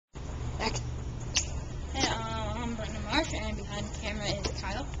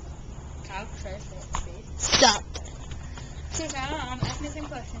how first it be. Stop. So now, ask me some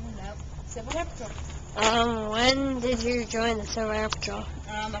questions about Civil Air Patrol. When did you join the Civil Air Patrol?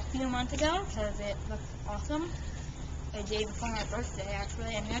 A few months ago, because it looks awesome. A day before my birthday,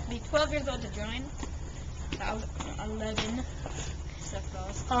 actually, and you have to be 12 years old to join. So I was 11. Stuff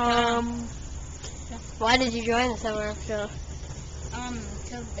goes. Why did you join the Civil Air Patrol?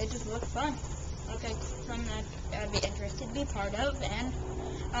 Because it just looked fun. Okay, something that I'd be interested to be part of, and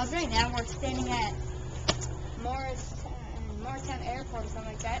right now we're standing at Morristown Airport or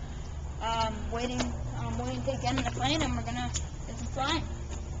something like that, waiting to get in the plane, and we're gonna get some flying.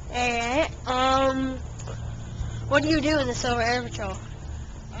 Alright, what do you do in the Civil Air Patrol?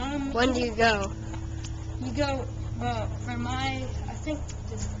 When do you go? You go, well, for I think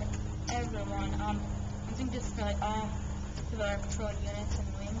just everyone, I think just for like all Civil Air Patrol units and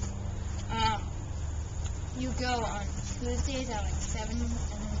wings, you go on Tuesdays at like 7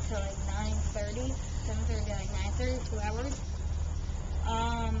 until like 9:30, 7:30 to like 9:30, 2 hours.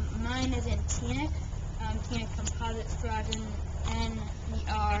 Mine is in TNIC, TNIC Composite Squadron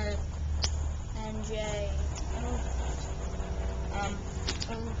NER NJ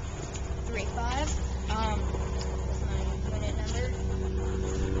 035. That's my unit number.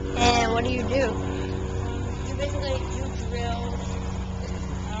 And what do you do? You basically do drills,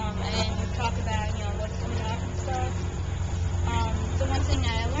 and you talk about, what's coming up and stuff. The one thing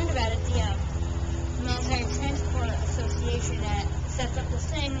that I learned about is the Military Transport Association that sets up this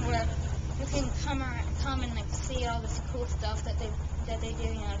thing where you can come and like see all this cool stuff that they do.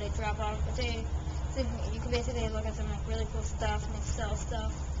 They drop off, but you can basically look at some like really cool stuff, and they sell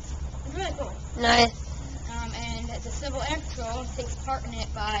stuff. It's really cool. Nice. And the Civil Air Patrol takes part in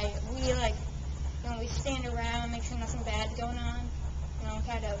it by we stand around, make sure nothing bad's going on,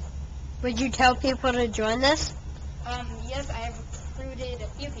 kind of. Would you tell people to join this? Yes, I have recruited a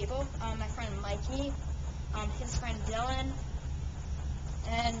few people. My friend Mikey, his friend Dylan,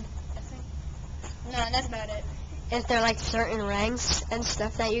 and I think, no, that's about it. Is there like certain ranks and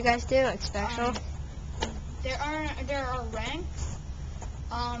stuff that you guys do, like special? There are ranks.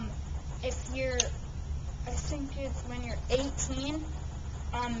 I think it's when you're 18,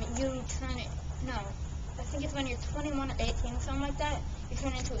 you turn it, no, I think it's when you're 21 or 18, something like that, you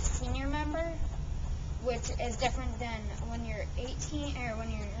turn into a senior member, which is different than when you're 18, or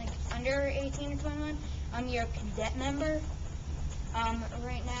when you're like under 18 or 21, you're a cadet member.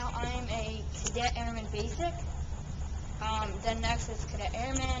 Right now I'm a cadet airman basic, then next is cadet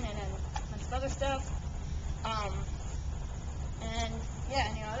airman, and then a bunch of other stuff, and yeah,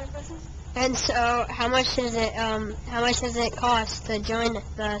 any other questions? And so, how much does it cost to join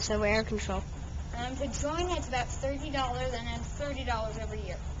the Civil Air Patrol? To join, it's about $30, and then $30 every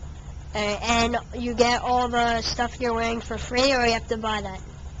year. And you get all the stuff you're wearing for free, or you have to buy that?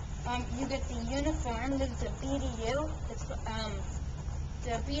 You get the uniform. This is a BDU. It's the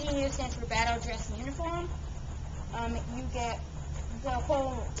BDU stands for Battle Dress Uniform. You get the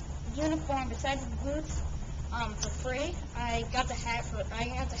whole uniform besides the boots. For free. I got the hat because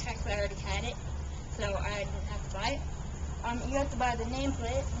I already had it, so I didn't have to buy it. You have to buy the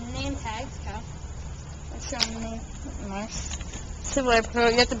nameplate, name tags, Let's show them the name. Nice. Civil Air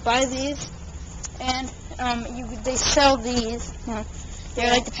Patrol. You have to buy these, and they sell these. They're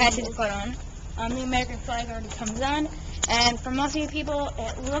like the patches you put on. The American flag already comes on, and for most of you people,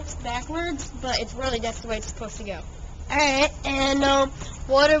 it looks backwards, but it's really that's the way it's supposed to go. All right, and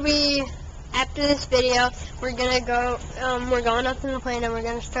after this video, we're gonna go. We're going up in the plane, and we're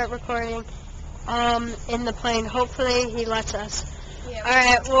gonna start recording in the plane. Hopefully, he lets us. Yeah, all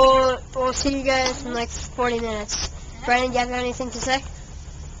right, we'll see you guys in like 40 minutes. Brandon, do you have anything to say?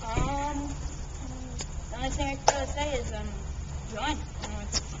 The only thing I can really say is join.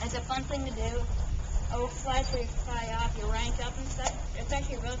 It's a fun thing to do. Fly till you fly off, you rank up and stuff. It's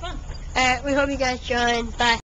actually really fun. All right, we hope you guys join. Bye.